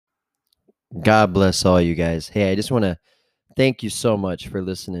God bless all you guys. Hey, I just want to thank you so much for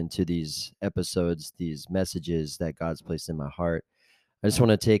listening to these episodes, these messages that God's placed in my heart. I just want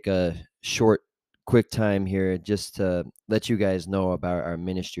to take a short, quick time here just to let you guys know about our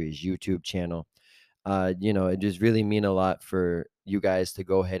ministry's YouTube channel. It just really mean a lot for you guys to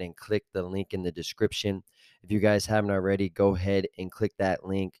go ahead and click the link in the description. If you guys haven't already, go ahead and click that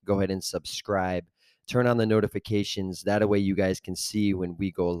link. Go ahead and subscribe. Turn on the notifications. That way you guys can see when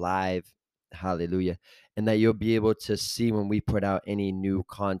we go live. Hallelujah. And that you'll be able to see when we put out any new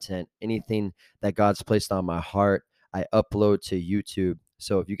content, anything that God's placed on my heart, I upload to YouTube.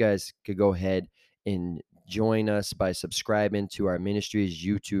 So if you guys could go ahead and join us by subscribing to our ministry's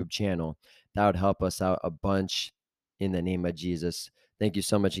YouTube channel, that would help us out a bunch in the name of Jesus. Thank you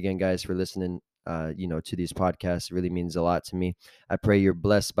so much again, guys, for listening. To these podcasts. It really means a lot to me. I pray you're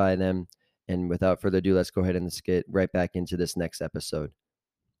blessed by them. And without further ado, let's go ahead and let's get right back into this next episode.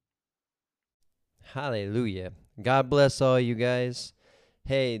 Hallelujah. God bless all you guys.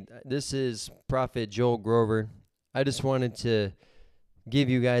 Hey, this is Prophet Joel Grover. I just wanted to give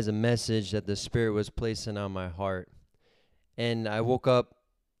you guys a message that the Spirit was placing on my heart. And I woke up,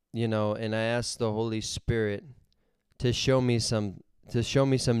 and I asked the Holy Spirit to show me some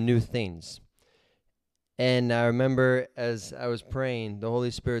new things. And I remember as I was praying, the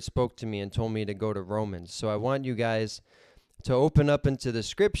Holy Spirit spoke to me and told me to go to Romans. So I want you guys to open up into the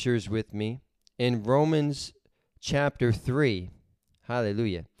scriptures with me in Romans chapter 3.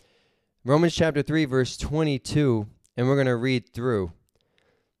 Hallelujah. Romans chapter 3, verse 22, and we're going to read through.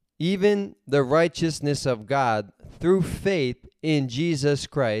 Even the righteousness of God through faith in Jesus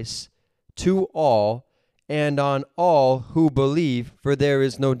Christ to all and on all who believe, for there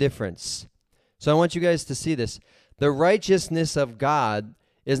is no difference. So I want you guys to see this. The righteousness of God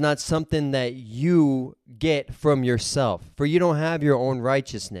is not something that you get from yourself, for you don't have your own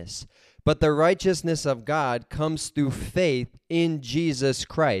righteousness. But the righteousness of God comes through faith in Jesus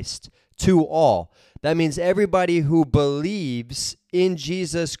Christ to all. That means everybody who believes in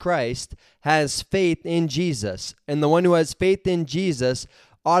Jesus Christ has faith in Jesus. And the one who has faith in Jesus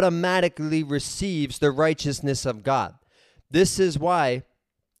automatically receives the righteousness of God. This is why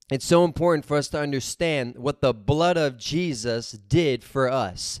it's so important for us to understand what the blood of Jesus did for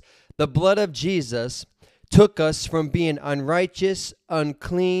us. The blood of Jesus took us from being unrighteous,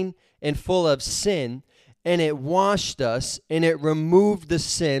 unclean, and full of sin, and it washed us, and it removed the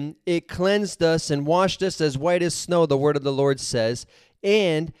sin. It cleansed us and washed us as white as snow, the word of the Lord says,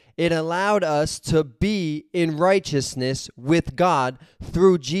 and it allowed us to be in righteousness with God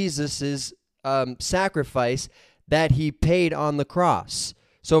through Jesus's sacrifice that he paid on the cross.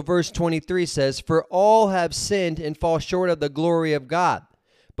 So verse 23 says, "For all have sinned and fall short of the glory of God."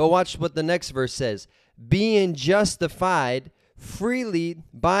 But watch what the next verse says. "Being justified freely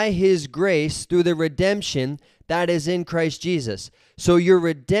by his grace through the redemption that is in Christ Jesus." So your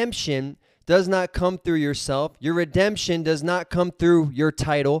redemption does not come through yourself. Your redemption does not come through your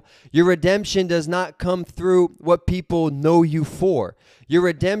title. Your redemption does not come through what people know you for. Your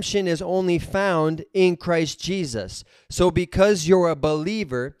redemption is only found in Christ Jesus. So because you're a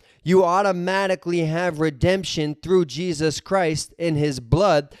believer, you automatically have redemption through Jesus Christ in his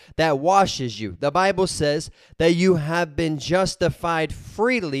blood that washes you. The Bible says that you have been justified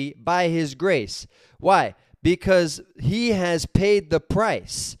freely by his grace. Why? Because he has paid the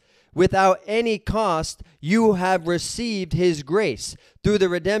price. Without any cost, you have received his grace through the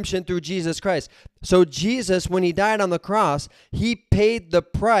redemption through Jesus Christ. So Jesus, when he died on the cross, he paid the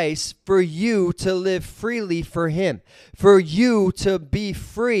price for you to live freely for him, for you to be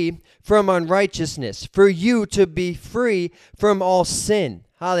free from unrighteousness, for you to be free from all sin.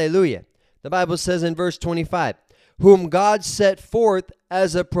 Hallelujah. The Bible says in verse 25, "Whom God set forth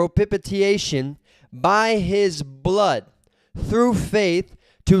as a propitiation by his blood through faith,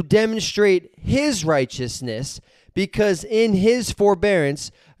 to demonstrate his righteousness, because in his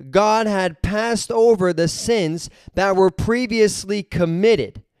forbearance God had passed over the sins that were previously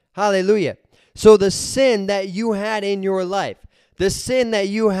committed." Hallelujah. So the sin that you had in your life, the sin that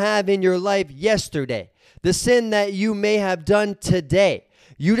you have in your life yesterday, the sin that you may have done today,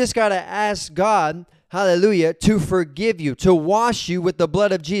 you just got to ask God, hallelujah, to forgive you, to wash you with the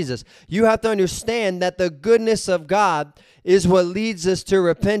blood of Jesus. You have to understand that the goodness of God is what leads us to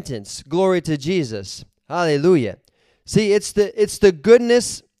repentance. Glory to Jesus. Hallelujah. See, it's the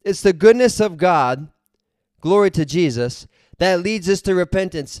goodness of God, glory to Jesus, that leads us to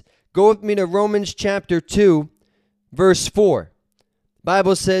repentance. Go with me to Romans chapter 2, verse 4.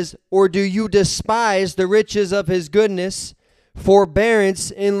 Bible says, "Or do you despise the riches of his goodness, forbearance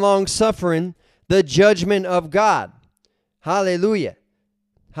in long suffering, the judgment of God?" Hallelujah.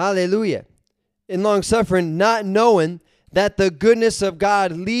 Hallelujah. in long suffering, not knowing that the goodness of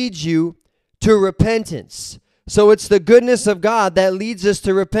God leads you to repentance. So it's the goodness of God that leads us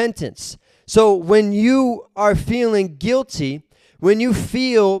to repentance. So when you are feeling guilty, when you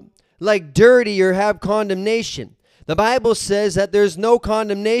feel like dirty or have condemnation, the Bible says that there's no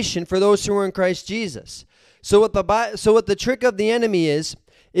condemnation for those who are in Christ Jesus. So what the trick of the enemy is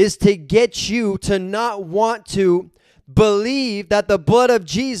to get you to not want to believe that the blood of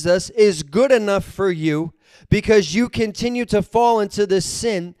Jesus is good enough for you, because you continue to fall into this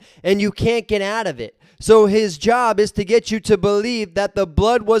sin and you can't get out of it. So his job is to get you to believe that the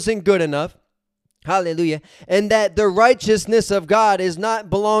blood wasn't good enough. Hallelujah. And that the righteousness of God is not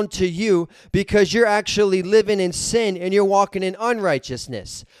belong to you because you're actually living in sin and you're walking in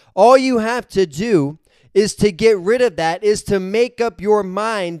unrighteousness. All you have to do is to get rid of that, is to make up your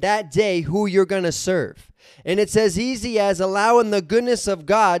mind that day who you're going to serve. And it's as easy as allowing the goodness of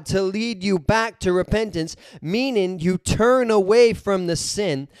God to lead you back to repentance, meaning you turn away from the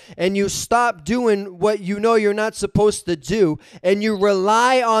sin and you stop doing what you know you're not supposed to do, and you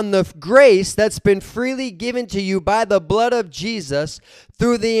rely on the grace that's been freely given to you by the blood of Jesus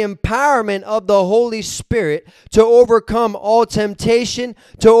through the empowerment of the Holy Spirit to overcome all temptation,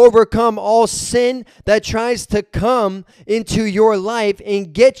 to overcome all sin that tries to come into your life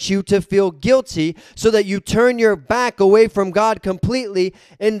and get you to feel guilty, so that you turn your back away from God completely.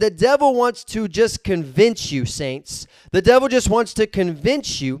 And the devil wants to just convince you, saints. The devil just wants to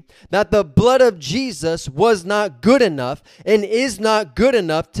convince you that the blood of Jesus was not good enough and is not good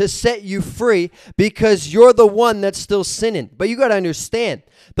enough to set you free, because you're the one that's still sinning. But you got to understand,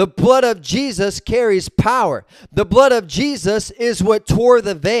 the blood of Jesus carries power. The blood of Jesus is what tore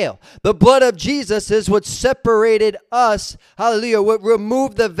the veil. The blood of Jesus is what separated us, hallelujah, what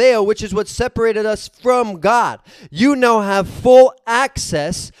removed the veil, which is what separated us from God. You now have full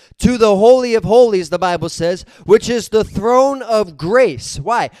access to the Holy of Holies, the Bible says, which is the throne of grace.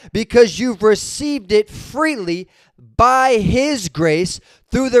 Why? Because you've received it freely by His grace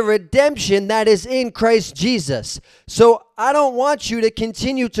through the redemption that is in Christ Jesus. So I don't want you to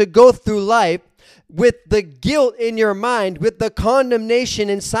continue to go through life with the guilt in your mind, with the condemnation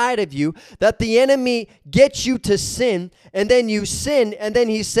inside of you, that the enemy gets you to sin, and then you sin, and then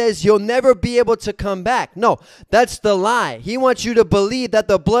he says you'll never be able to come back. No, that's the lie. He wants you to believe that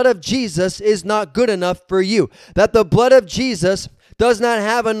the blood of Jesus is not good enough for you, that the blood of Jesus does not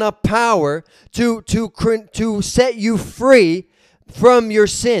have enough power to set you free from your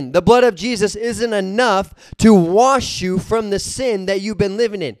sin. The blood of Jesus isn't enough to wash you from the sin that you've been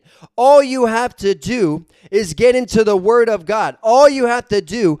living in. All you have to do is get into the Word of God. All you have to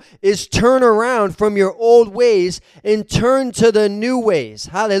do is turn around from your old ways and turn to the new ways.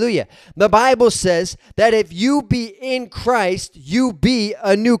 Hallelujah. The Bible says that if you be in Christ, you be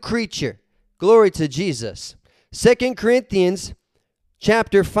a new creature. Glory to Jesus. 2 Corinthians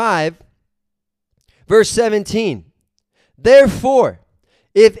chapter 5, verse 17. Therefore,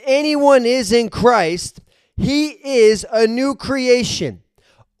 if anyone is in Christ, he is a new creation.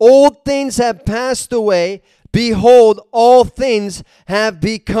 Old things have passed away. Behold, all things have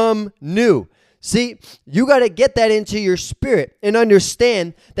become new. See, you got to get that into your spirit and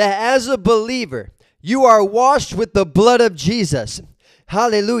understand that as a believer, you are washed with the blood of Jesus.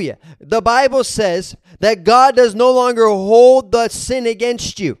 Hallelujah. The Bible says that God does no longer hold the sin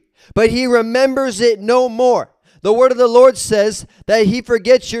against you, but He remembers it no more. The word of the Lord says that He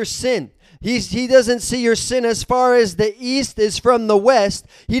forgets your sin. He doesn't see your sin as far as the east is from the west.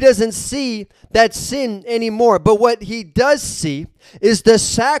 He doesn't see that sin anymore. But what He does see is the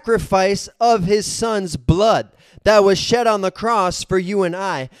sacrifice of His Son's blood that was shed on the cross for you and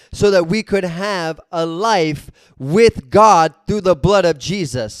I, so that we could have a life with God through the blood of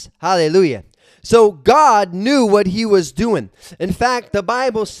Jesus. Hallelujah. So God knew what He was doing. In fact, the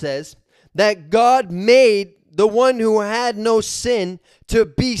Bible says that God made the one who had no sin to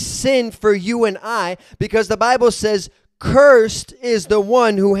be sin for you and I, because the Bible says, cursed is the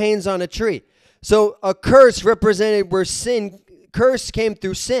one who hangs on a tree. So a curse represented where curse came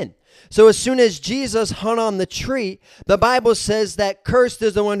through sin. So as soon as Jesus hung on the tree, the Bible says that cursed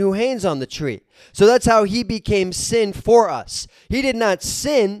is the one who hangs on the tree. So that's how He became sin for us. He did not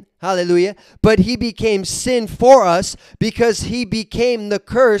sin, hallelujah, but He became sin for us because He became the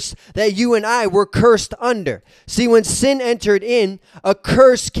curse that you and I were cursed under. See, when sin entered in, a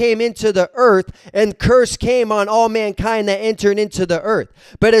curse came into the earth, and curse came on all mankind that entered into the earth.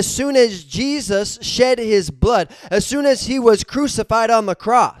 But as soon as Jesus shed His blood, as soon as He was crucified on the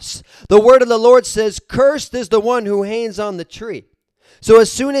cross, the word of the Lord says, cursed is the one who hangs on the tree. So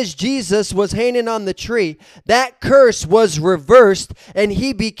as soon as Jesus was hanging on the tree, that curse was reversed, and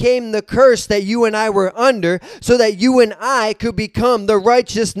he became the curse that you and I were under, so that you and I could become the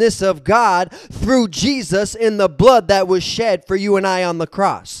righteousness of God through Jesus in the blood that was shed for you and I on the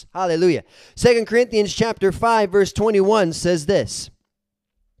cross. Hallelujah. 2 Corinthians chapter 5 verse 21 says this: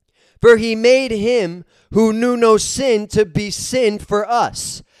 "For he made him who knew no sin to be sin for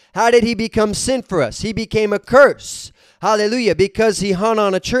us." How did he become sin for us? He became a curse. Hallelujah. Because he hung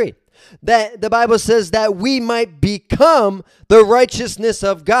on a tree. That the Bible says that we might become the righteousness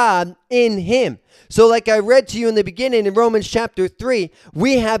of God in him. So like I read to you in the beginning in Romans chapter 3,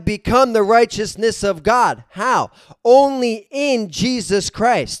 we have become the righteousness of God. How? Only in Jesus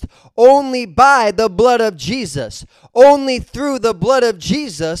Christ. Only by the blood of Jesus. Only through the blood of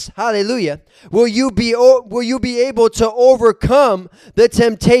Jesus, hallelujah, will you be able to overcome the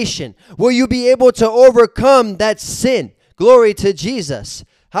temptation. Will you be able to overcome that sin? Glory to Jesus.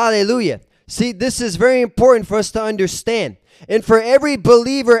 Hallelujah. See, this is very important for us to understand. And for every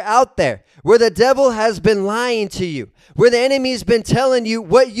believer out there, where the devil has been lying to you, where the enemy's been telling you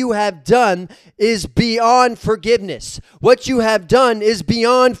what you have done is beyond forgiveness. What you have done is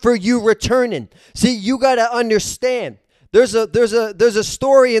beyond for you returning. See, you got to understand. There's a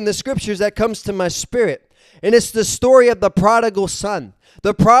story in the scriptures that comes to my spirit, and it's the story of the prodigal son.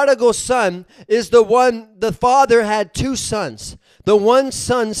 The prodigal son is the father had two sons. The one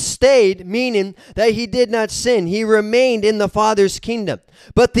son stayed, meaning that he did not sin. He remained in the father's kingdom.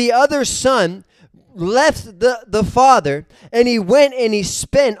 But the other son left the father, and he went and he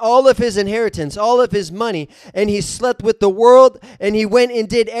spent all of his inheritance, all of his money, and he slept with the world, and he went and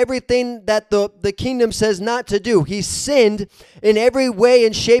did everything that the kingdom says not to do. He sinned in every way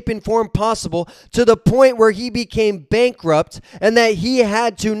and shape and form possible, to the point where he became bankrupt, and that he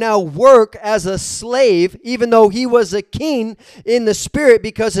had to now work as a slave, even though he was a king in the spirit,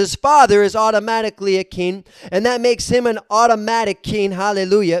 because his father is automatically a king, and that makes him an automatic king.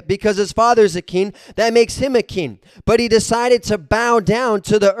 Hallelujah. Because his father is a king, that makes him a king. But he decided to bow down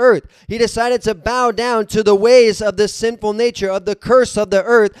to the earth. He decided to bow down to the ways of the sinful nature, of the curse of the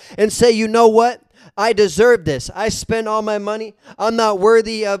earth, and say, you know what? I deserve this. I spent all my money. I'm not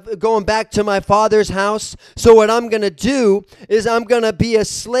worthy of going back to my father's house. So what I'm going to do is I'm going to be a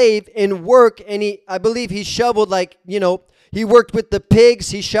slave and work. And I believe he shoveled he worked with the pigs.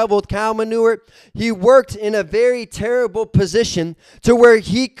 He shoveled cow manure. He worked in a very terrible position to where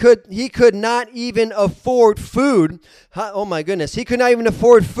he could not even afford food. Oh my goodness. He could not even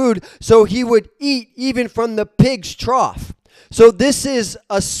afford food. So he would eat even from the pig's trough. So this is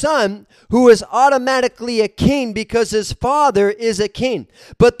a son who is automatically a king because his father is a king.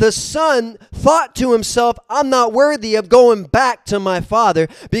 But the son thought to himself, I'm not worthy of going back to my father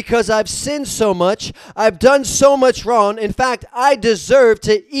because I've sinned so much. I've done so much wrong. In fact, I deserve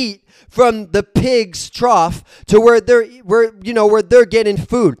to eat from the pig's trough to where they're getting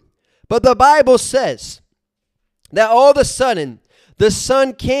food. But the Bible says that all of a sudden the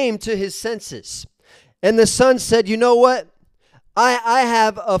son came to his senses. And the son said, you know what? I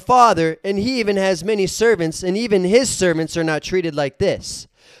have a father, and he even has many servants, and even his servants are not treated like this.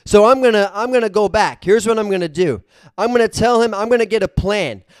 So I'm gonna go back. Here's what I'm gonna do. I'm gonna tell him, I'm gonna get a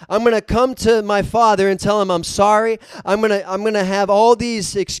plan. I'm gonna come to my father and tell him I'm sorry. I'm gonna have all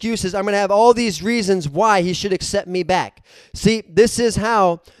these excuses. I'm gonna have all these reasons why he should accept me back. See, this is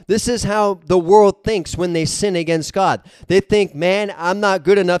how the world thinks when they sin against God. They think, man, I'm not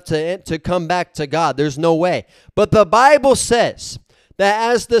good enough to come back to God. There's no way. But the Bible says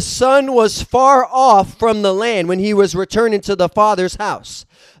that as the son was far off from the land when he was returning to the father's house,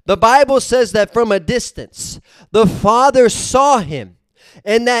 the Bible says that from a distance, the father saw him,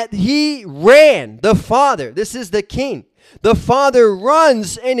 and that he ran. The father, this is the king. The father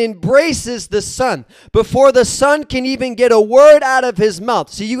runs and embraces the son before the son can even get a word out of his mouth.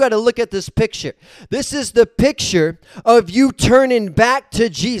 So you got to look at this picture. This is the picture of you turning back to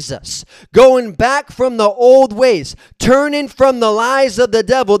Jesus, going back from the old ways, turning from the lies of the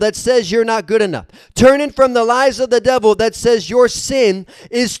devil that says you're not good enough, turning from the lies of the devil that says your sin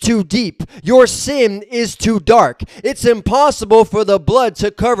is too deep, your sin is too dark. It's impossible for the blood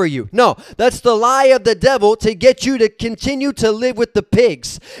to cover you. No, that's the lie of the devil to get you to continue to live with the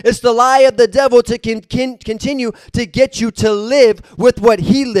pigs. It's the lie of the devil to continue to get you to live with what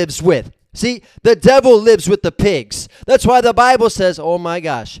he lives with. See, the devil lives with the pigs. That's why the Bible says, oh my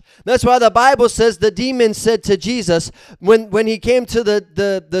gosh. That's why the Bible says the demon said to Jesus when he came to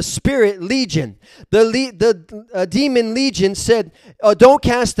the spirit legion, the demon legion said, don't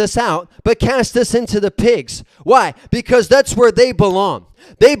cast us out, but cast us into the pigs. Why? Because that's where they belong.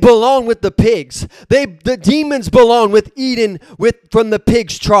 They belong with the pigs. The demons belong with Eden from the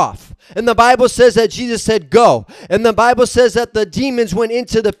pig's trough. And the Bible says that Jesus said, go. And the Bible says that the demons went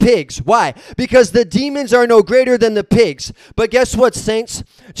into the pigs. Why? Because the demons are no greater than the pigs. But guess what, saints?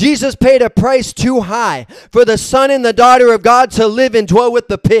 Jesus paid a price too high for the son and the daughter of God to live and dwell with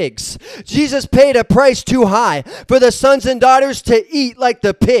the pigs. Jesus paid a price too high for the sons and daughters to eat like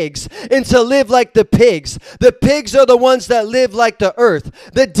the pigs and to live like the pigs. The pigs are the ones that live like the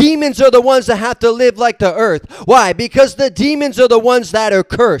earth. The demons are the ones that have to live like the earth. Why? Because the demons are the ones that are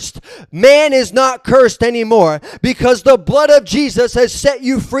cursed. Man is not cursed anymore because the blood of Jesus has set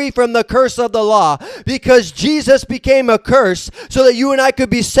you free from the curse of the law. Because Jesus became a curse so that you and I could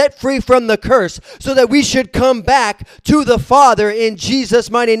be set free from the curse, so that we should come back to the Father in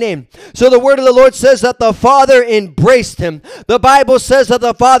Jesus' mighty name. So the word of the Lord says that the Father embraced him. The Bible says that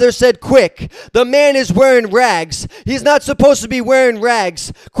the Father said, quick, the man is wearing rags. He's not supposed to be wearing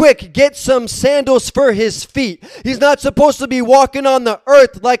rags. Quick, get some sandals for his feet. He's not supposed to be walking on the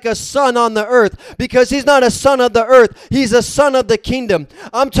earth like a son on the earth, because he's not a son of the earth. He's a son of the kingdom.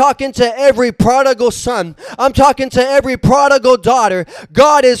 I'm talking to every prodigal son. I'm talking to every prodigal daughter.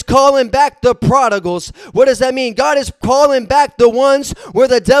 God is calling back the prodigals. What does that mean? God is calling back the ones where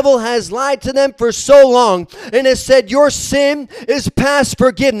the devil has lied to them for so long and has said, your sin is past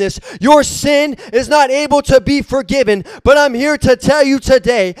forgiveness. Your sin is not able to be forgiven. But I'm here to tell you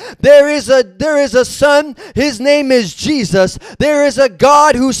today, there is a son. His name is Jesus. There is a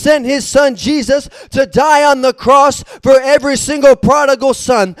God who sent his son Jesus to die on the cross for every single prodigal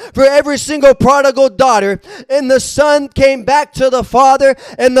son, for every single prodigal daughter. And the son came back to the Father,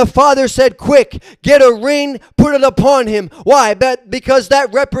 and the Father said, quick, get a ring, put it upon him. Why? Because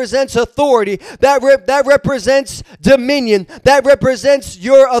that represents authority. That represents dominion. That represents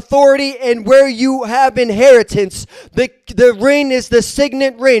your authority and where you have inheritance. The ring is the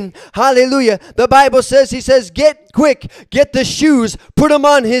signet ring. Hallelujah. The Bible says, he says, get the shoes, put them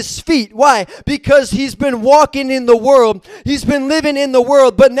on his feet. Why? Because he's been walking in the world. He's been living in the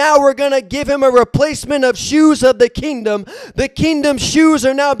world, but now we're going to give him a replacement of shoes of the kingdom. The kingdom shoes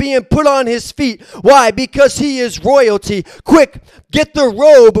are now being put on his feet. Why? Because he is royalty. Quick, get the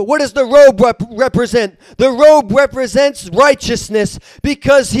robe. What does the robe represent? The robe represents righteousness,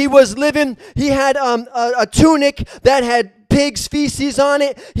 because he was living, he had a tunic that had pig's feces on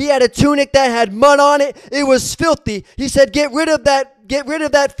it. He had a tunic that had mud on it. It was filthy. He said, get rid of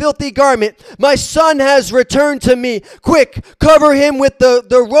that filthy garment. My son has returned to me. Quick, cover him with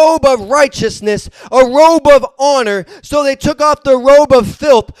the robe of righteousness, a robe of honor. So they took off the robe of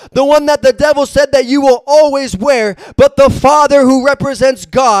filth, the one that the devil said that you will always wear. But the Father, who represents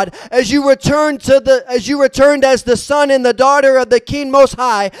God, as you returned as the son and the daughter of the King Most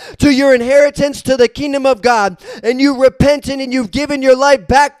High to your inheritance, to the kingdom of God, and you repented and you've given your life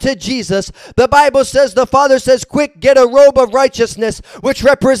back to Jesus, the Bible says, the Father says, quick, get a robe of righteousness, which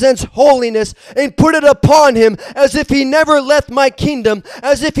represents holiness, and put it upon him, as if he never left my kingdom,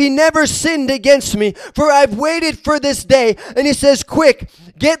 as if he never sinned against me. For I've waited for this day. And he says, quick,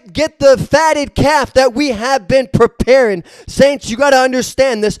 get the fatted calf that we have been preparing. Saints, you got to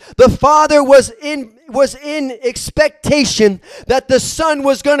understand this. The Father was in expectation that the Son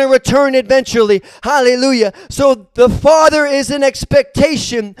was going to return eventually. Hallelujah. So the Father is in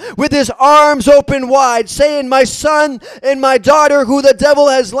expectation with his arms open wide, saying, my son and my daughter who the devil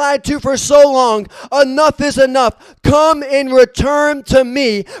has lied to for so long, enough is enough. Come and return to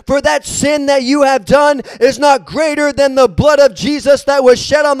me, for that sin that you have done is not greater than the blood of Jesus that was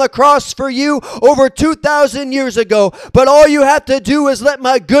shed on the cross for you over 2,000 years ago. But all you have to do is let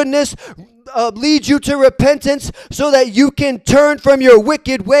my goodness lead you to repentance, so that you can turn from your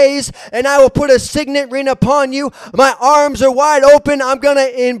wicked ways, and I will put a signet ring upon you. My arms are wide open. I'm going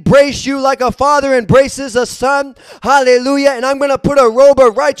to embrace you like a father embraces a son. Hallelujah. And I'm going to put a robe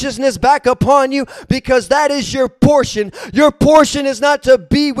of righteousness back upon you, because that is your portion. Your portion is not to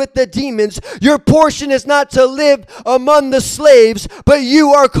be with the demons. Your portion is not to live among the slaves, but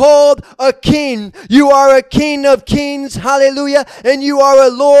you are called a king. You are a king of kings. Hallelujah. And you are a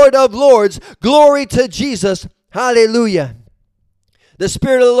Lord of lords. Glory to Jesus. Hallelujah. The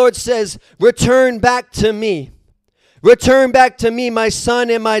Spirit of the Lord says, return back to me. Return back to me, my son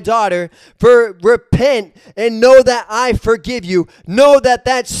and my daughter, for repent and know that I forgive you. Know that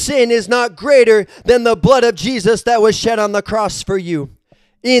that sin is not greater than the blood of Jesus that was shed on the cross for you.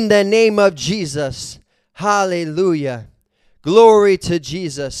 In the name of Jesus. Hallelujah. Glory to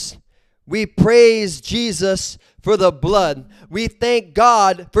Jesus. We praise Jesus for the blood. We thank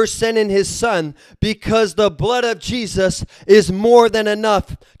God for sending his son, because the blood of Jesus is more than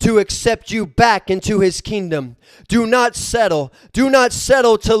enough to accept you back into his kingdom. Do not settle. Do not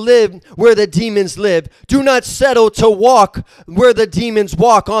settle to live where the demons live. Do not settle to walk where the demons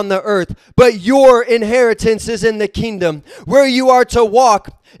walk on the earth. But your inheritance is in the kingdom. Where you are to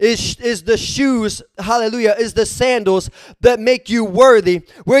walk is the shoes, hallelujah, is the sandals that make you worthy.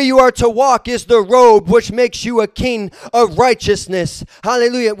 Where you are to walk is the robe which makes you a king of righteousness.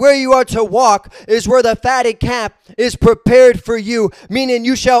 Hallelujah. Where you are to walk is where the fatted calf is prepared for you, meaning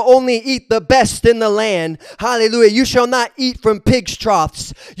you shall only eat the best in the land. Hallelujah. You shall not eat from pigs'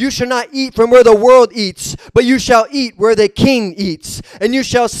 troughs. You shall not eat from where the world eats, but you shall eat where the king eats. And you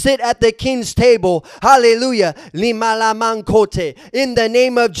shall sit at the king's table. Hallelujah. Limalamankote. In the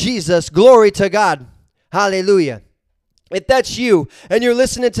name of Jesus. Glory to God. Hallelujah. If that's you and you're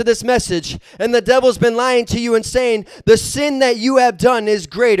listening to this message and the devil's been lying to you and saying the sin that you have done is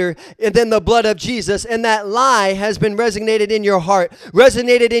greater than the blood of Jesus, and that lie has been resonated in your heart,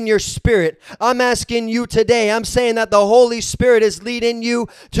 resonated in your spirit, I'm asking you today, I'm saying that the Holy Spirit is leading you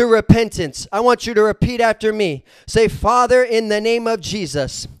to repentance. I want you to repeat after me. Say, Father, in the name of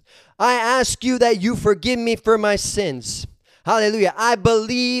Jesus, I ask you that you forgive me for my sins. Hallelujah. I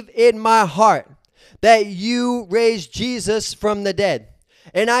believe in my heart that you raised Jesus from the dead.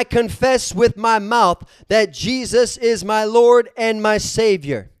 And I confess with my mouth that Jesus is my Lord and my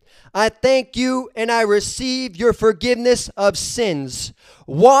Savior. I thank you and I receive your forgiveness of sins.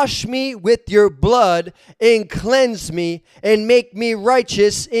 Wash me with your blood and cleanse me and make me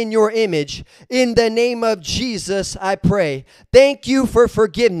righteous in your image. In the name of Jesus, I pray. Thank you for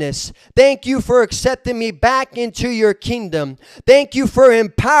forgiveness. Thank you for accepting me back into your kingdom. Thank you for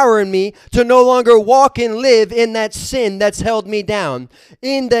empowering me to no longer walk and live in that sin that's held me down.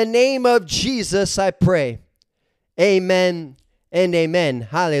 In the name of Jesus, I pray. Amen and amen.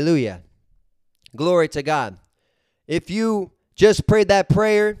 Hallelujah. Glory to God. If you just prayed that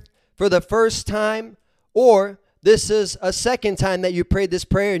prayer for the first time, or this is a second time that you prayed this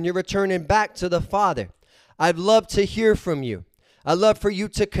prayer and you're returning back to the Father, I'd love to hear from you. I'd love for you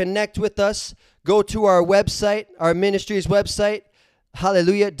to connect with us. Go to our website, our ministry's website,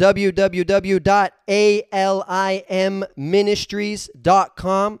 hallelujah,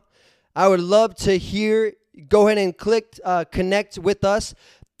 www.alimministries.com. I would love to hear. Go ahead and click connect with us,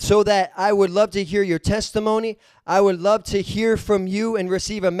 so that I would love to hear your testimony. I would love to hear from you and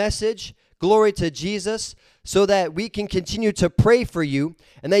receive a message. Glory to Jesus. So that we can continue to pray for you,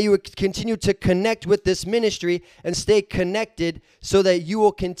 and that you would continue to connect with this ministry and stay connected, so that you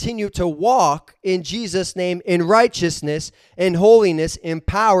will continue to walk in Jesus' name in righteousness and holiness,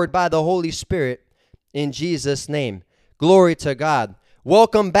 empowered by the Holy Spirit in Jesus' name. Glory to God.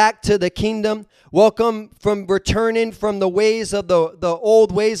 Welcome back to the kingdom. Welcome from returning from the ways of the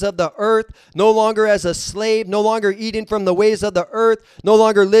old ways of the earth, no longer as a slave, no longer eating from the ways of the earth, no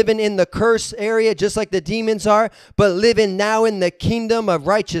longer living in the curse area just like the demons are, but living now in the kingdom of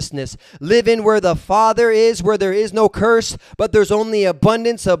righteousness, living where the Father is, where there is no curse, but there's only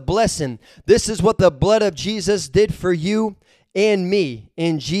abundance of blessing. This is what the blood of Jesus did for you and me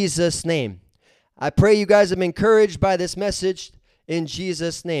in Jesus' name. I pray you guys have been encouraged by this message. In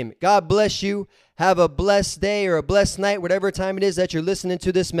Jesus' name. God bless you. Have a blessed day or a blessed night, whatever time it is that you're listening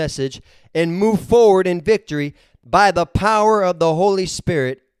to this message, and move forward in victory by the power of the Holy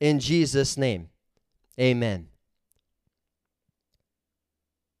Spirit in Jesus' name. Amen.